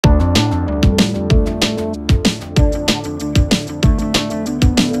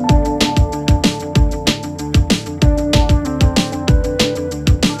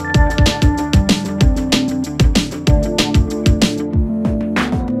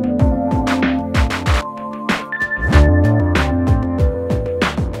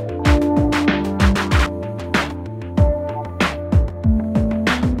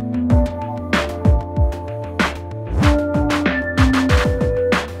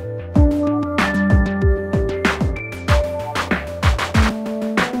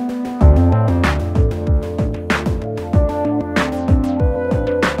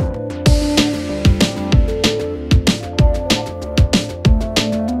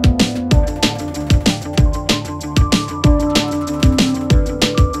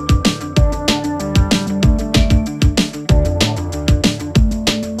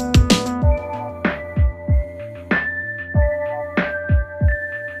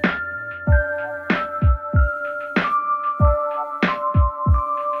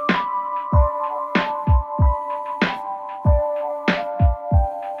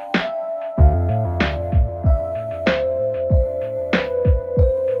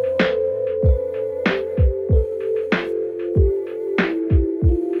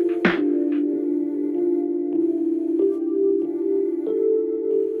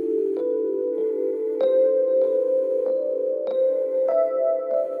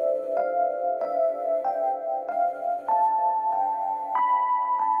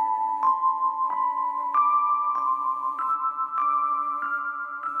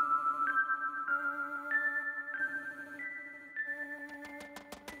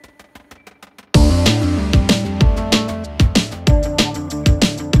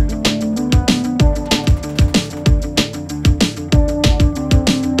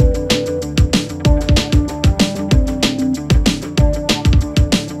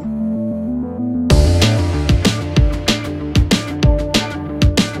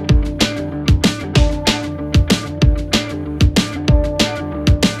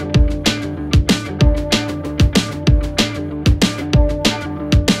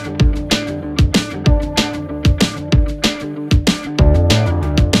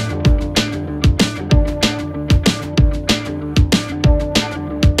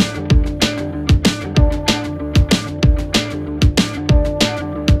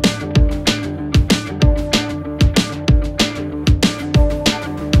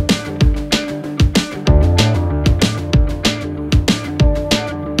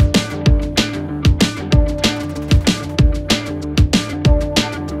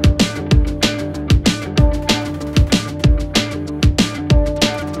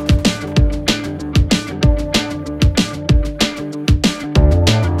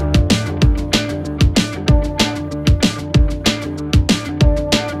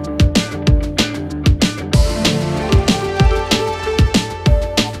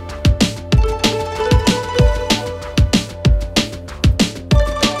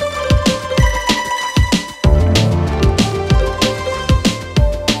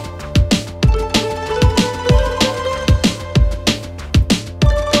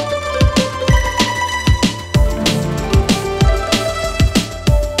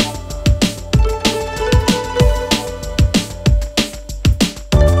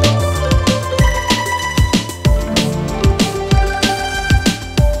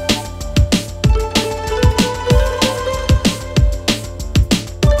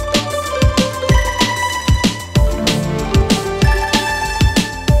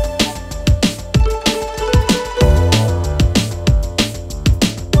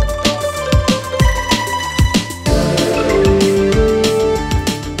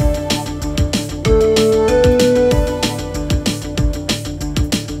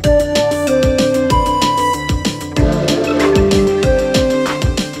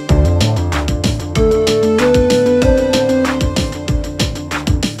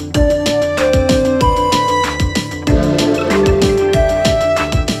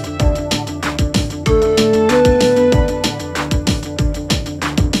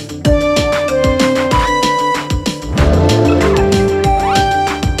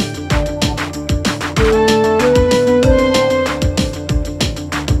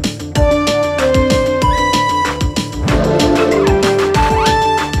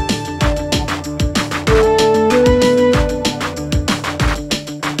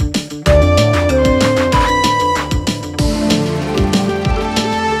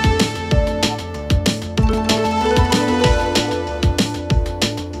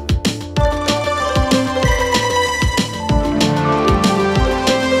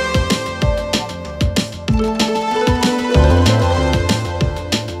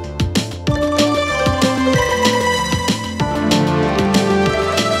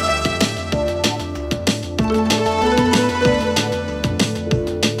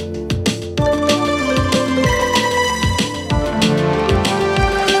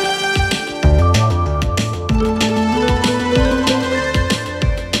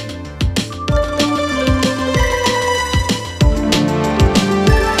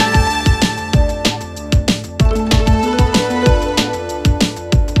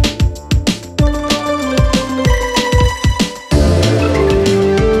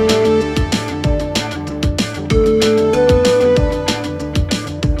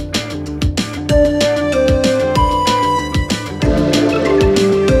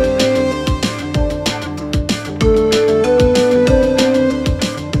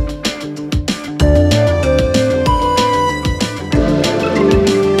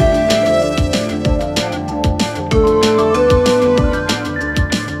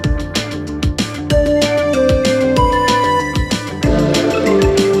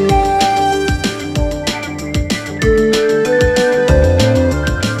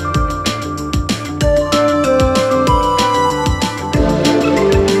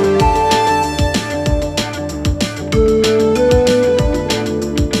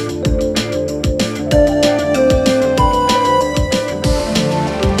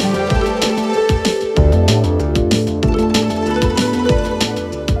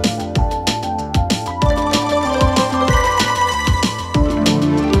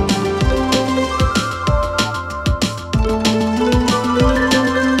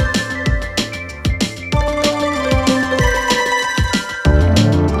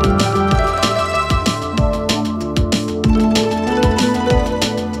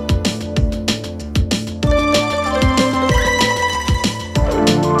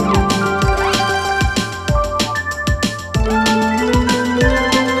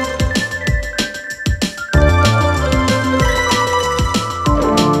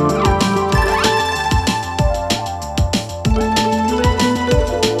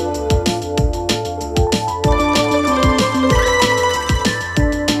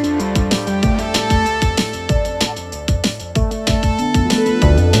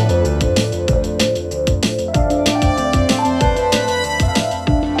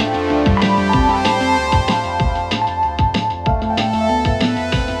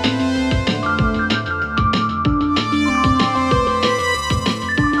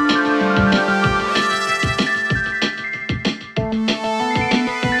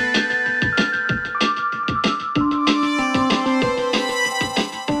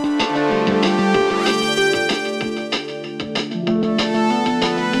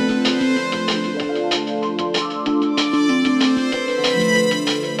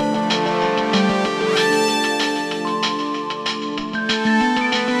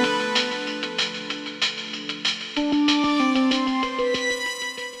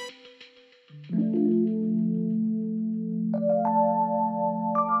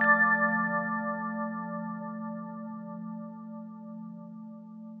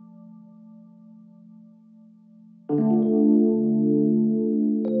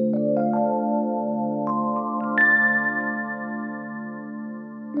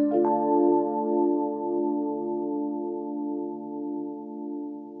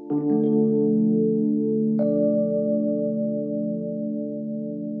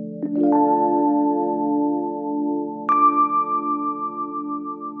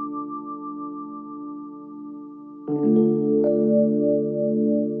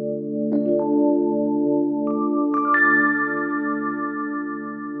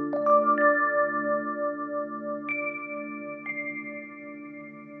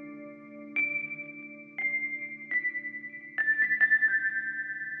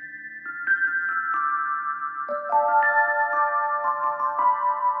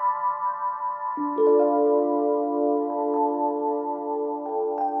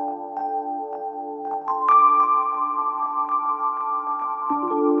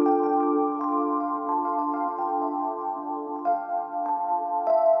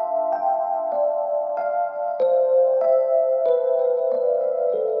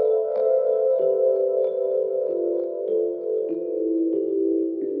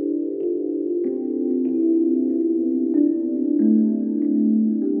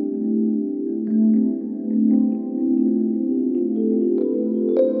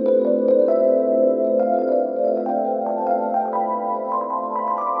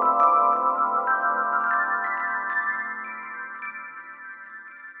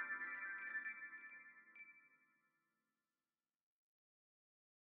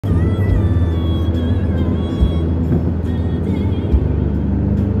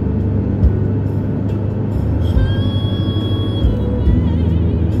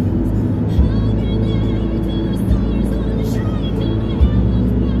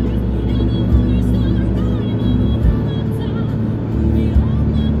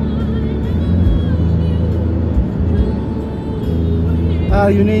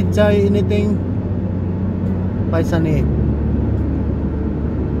You need chai anything? Paisani.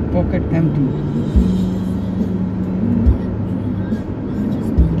 Pocket empty.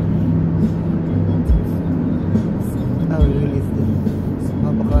 Oh, really?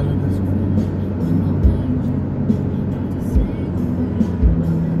 Napakalan na siya.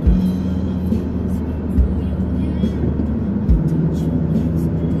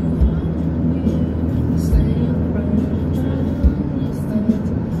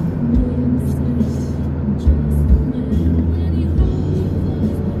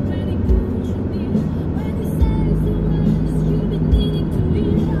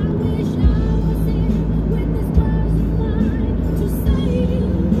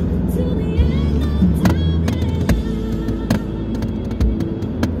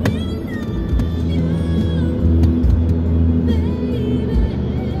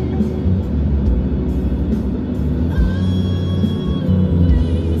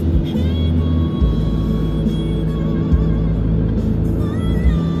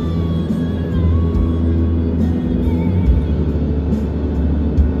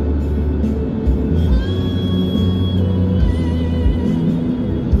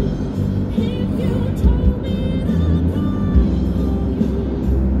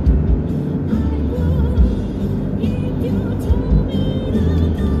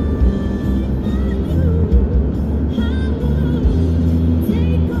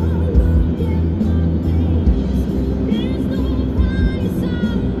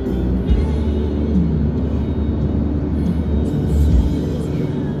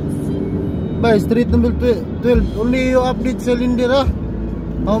 By street number 12, only you update cylinder, ah?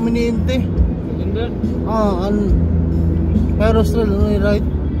 How many empty? Cylinder? And Pyrostral only, right?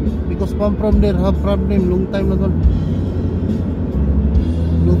 Because pump from there have problem long time na gone.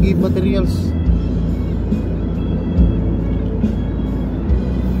 No give materials.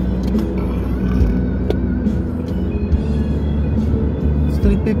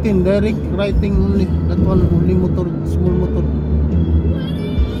 Street 15 direct writing only. That one only motor, small motor.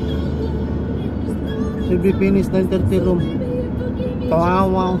 Should be finished 9:30 room.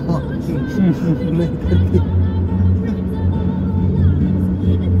 Wow. 9:30.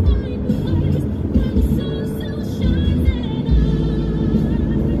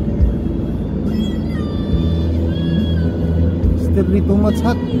 Still be too much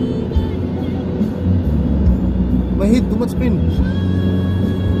hot. My heat too much pain.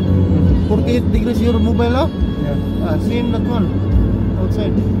 48 degrees your mobile, ah? Yeah. Same that one.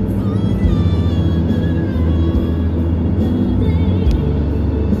 Outside.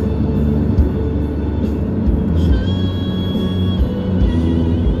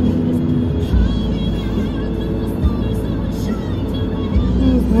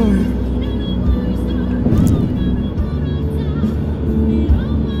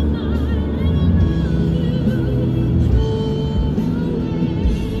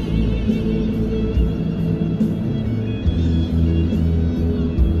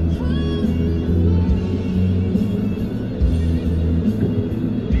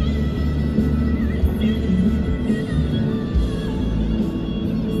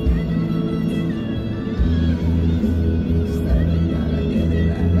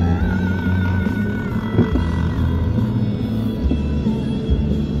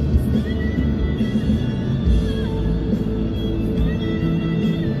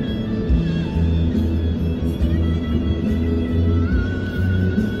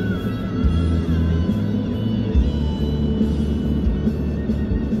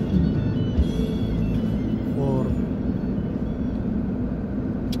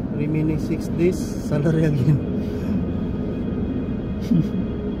 next days salary again.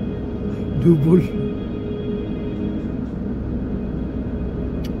 Double. I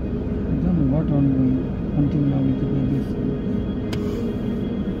don't know what ongoing until now with the babies.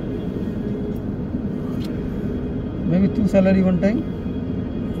 Maybe 2 salary one time.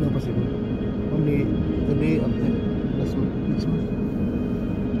 No possible. Only the day after last month. Next month.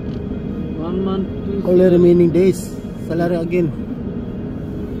 1 month. Only remaining days salary again.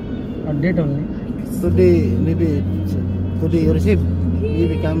 A date only. Today maybe today you receive.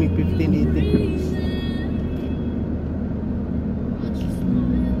 Maybe coming 15, 18.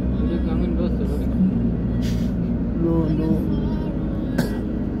 No.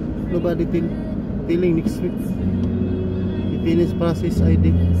 Nobody telling next week. We finish process ID.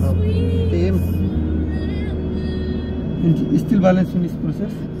 PM. And still balance finish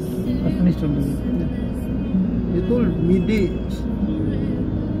process? Or finished already? You told midi.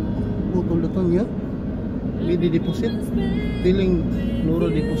 Who told the tongue, yeah? Midi deposit. Telling Laura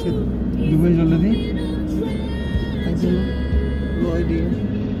deposit. You guys already? I don't know. No idea.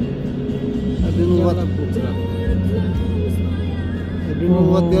 I don't know what. I don't know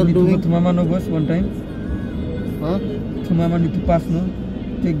what they are need doing. To go to Mama no bus one time. Huh? So Mama need to pass no.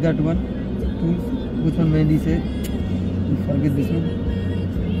 Take that one. Tools. Which one Wendy said? You forget this one.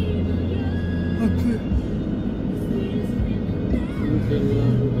 Okay.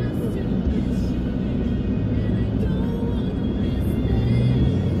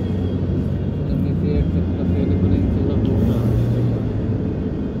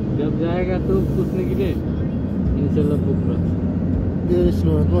 जब जाएगा तो पूछने के लिए इंशाल्लाह book रहा Very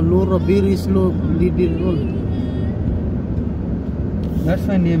slow. Laura very slow leading on. That's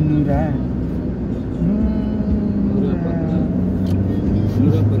my name, Noora.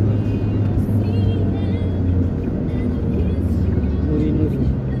 पूरा पता पूरी नूरी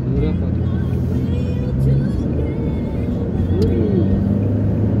पूरा पता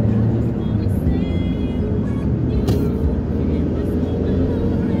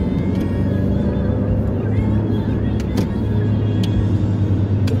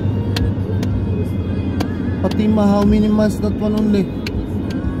Fatima, how many months that one only?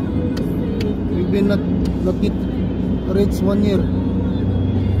 We've been not it reach 1 year.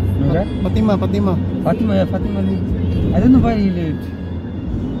 Noora? Fatima. Fatima, yeah, Fatima. I don't know why he late.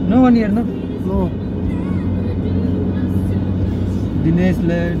 No 1 year, no? No. Dinesh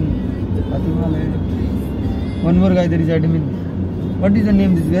late. Fatima late. One more guy, there is admin. What is the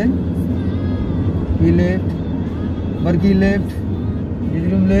name this guy? He late. Barki late.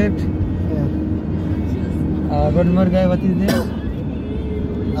 Idrum late. Yeah. One more guy, what is his name?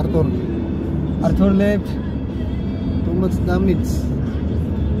 Arthur left. Too much damage.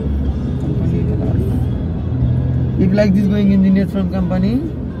 Company collapse. If like this going engineers from company,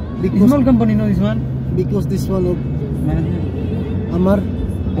 Because- small company, no this one? Because this one of Management. Amar. I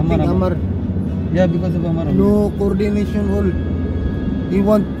think Amar. Amar. Yeah, because of Amar. No coordination all. He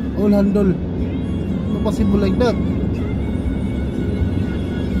want all handle. No possible like that.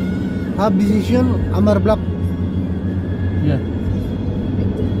 Have decision Amar block. Yeah.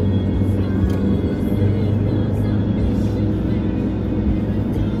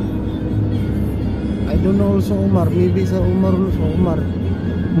 I don't know also Umar. Maybe sa Umar also Umar.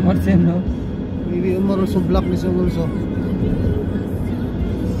 What same no? Maybe Umar also block this one also.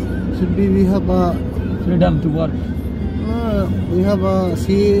 Should be we have a Freedom to work. we have a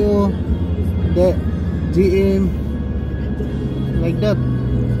CEO, the GM, like that.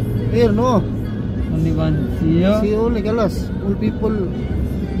 Here no. Only one CEO. CEO like alas. All people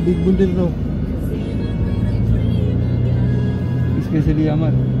big bundir no. Especially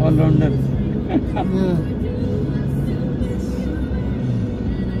Amar, all rounder. Yeah.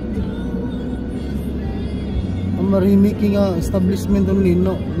 Amar he making a establishment only,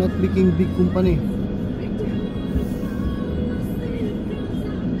 no, not making big company.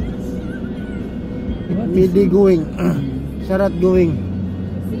 Midi going, Sharat going,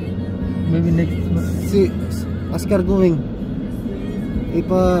 Maybe next month. si Askar going. If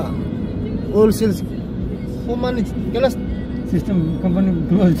all sales, who manage? Kalas System company will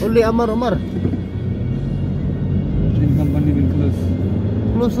close. only Amar. Then company will close.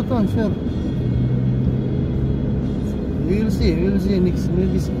 Close to town, sure. We will see next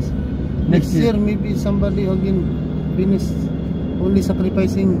next year. year maybe somebody again finish only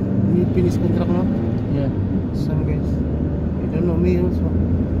sacrificing me finish contract now. Yeah. Some guys. I don't know me also.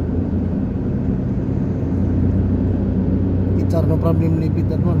 HR no problem leave it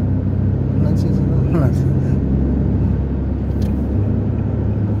that one. Nonsense no.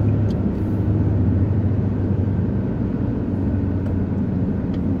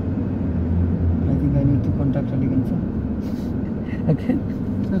 Okay.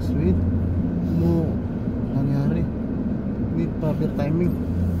 That's sweet. Mo nangyari. Need proper timing.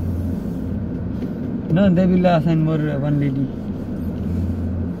 No, they will assign more one lady.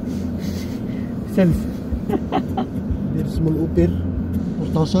 Sales. There's small upir.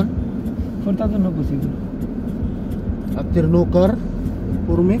 4,000. 4,000 no possible. After no car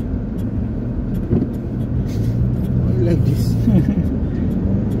for me. I like this.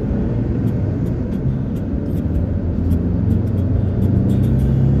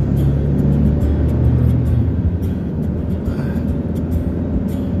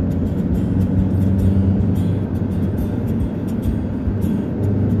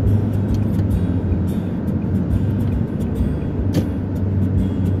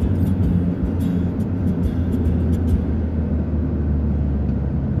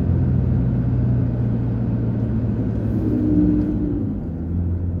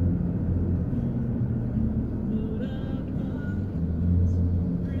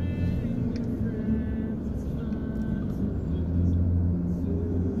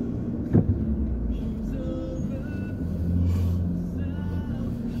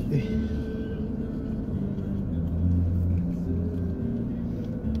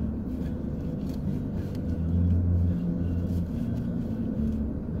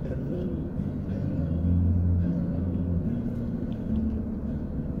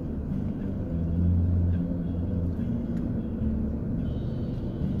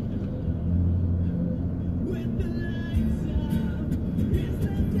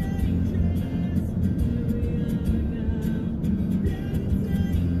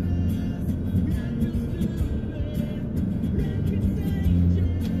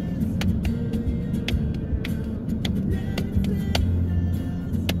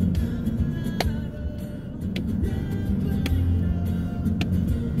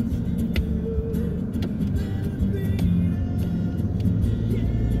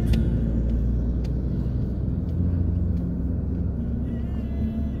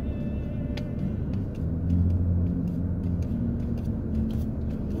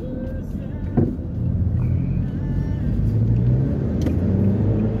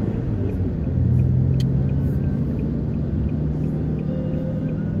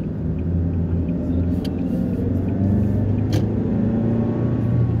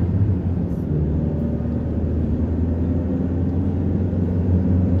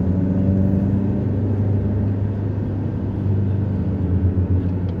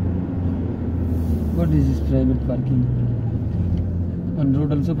 What is this private parking? On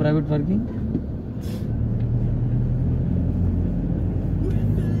road also private parking?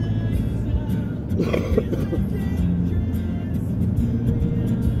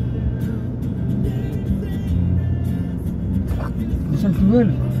 This one 12.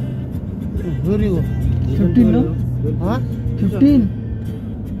 Where you go? 15 no? Huh? 15.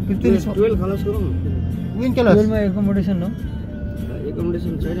 15 is 12 खालास करो When class? 12 में accommodation no?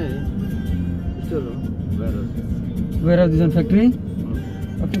 Accommodation छैन है store हो Where are this one factory?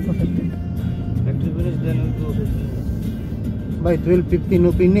 Okay, for factory. Factory पनि then to By 12:15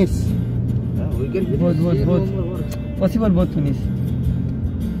 no finish. we can Both. Possible both finish.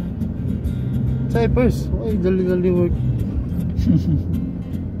 Chai first. Why jaldi work?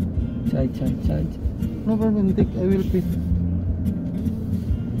 Chai. No problem. Take. I will pay.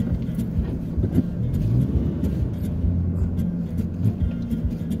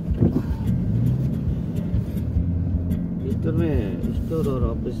 Store और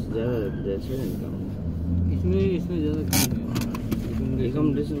office ज़्यादा जैसे income इसमें ज़्यादा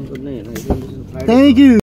accommodation को नहीं है ना एकोमोडेशन Thank you.